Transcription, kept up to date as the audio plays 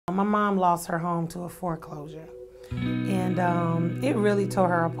My mom lost her home to a foreclosure, and it really tore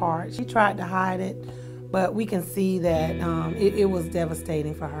her apart. She tried to hide it, but we can see that it was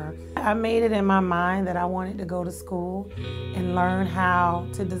devastating for her. I made it in my mind that I wanted to go to school and learn how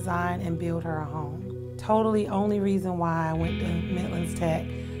to design and build her a home. Totally only reason why I went to Midlands Tech,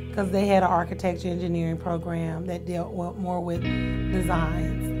 because they had an architecture engineering program that dealt more with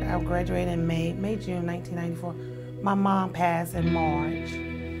designs. I graduated in June 1994. My mom passed in March.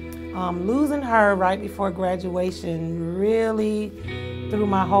 Losing her right before graduation really threw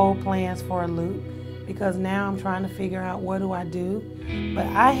my whole plans for a loop, because now I'm trying to figure out what do I do. But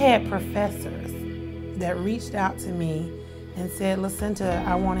I had professors that reached out to me and said, Lasenta,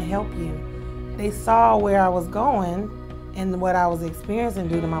 I want to help you. They saw where I was going and what I was experiencing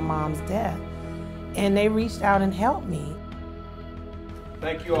due to my mom's death, and they reached out and helped me.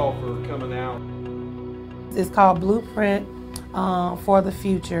 Thank you all for coming out. It's called Blueprint for the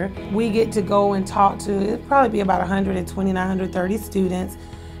Future. We get to go and talk to, it'll probably be about 129, 130 students,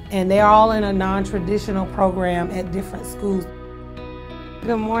 and they're all in a non-traditional program at different schools.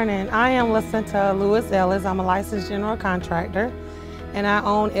 Good morning, I am Lasenta Lewis Ellis. I'm a licensed general contractor, and I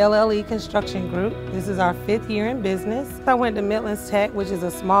own LLE Construction Group. This is our 5th year in business. I went to Midlands Tech, which is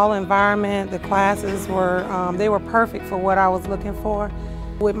a small environment. The classes were, they were perfect for what I was looking for.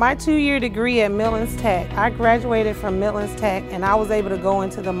 With my 2-year degree at Midlands Tech, I graduated from Midlands Tech and I was able to go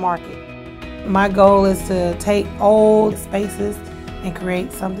into the market. My goal is to take old spaces and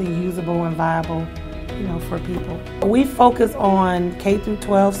create something usable and viable, for people. We focus on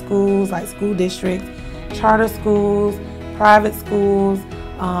K-12 schools, like school districts, charter schools, private schools,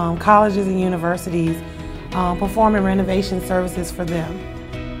 colleges and universities, performing renovation services for them.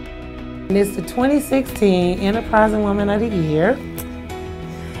 And it's the 2016 Enterprising Woman of the Year.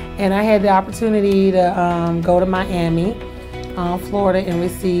 And I had the opportunity to go to Miami, Florida, and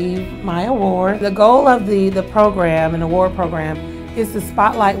receive my award. The goal of the program, an award program, is to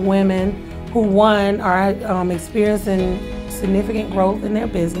spotlight women who, one, are experiencing significant growth in their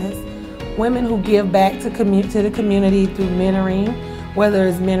business, women who give back to the community through mentoring, whether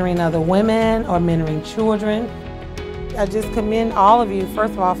it's mentoring other women or mentoring children. I just commend all of you,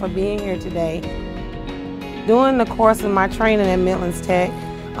 first of all, for being here today. During the course of my training at Midlands Tech,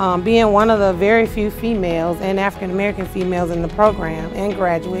 being one of the very few females and African-American females in the program and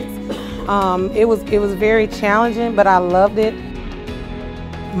graduates, it was very challenging, but I loved it.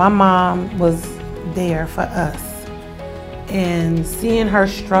 My mom was there for us, and seeing her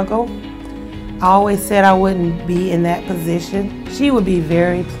struggle, I always said I wouldn't be in that position. She would be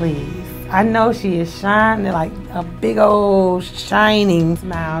very pleased. I know she is shining like a big old shining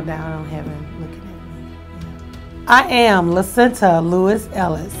smile down on heaven looking at me. I am Lasenta Lewis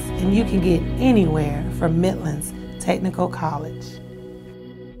Ellis, and you can get anywhere from Midlands Technical College.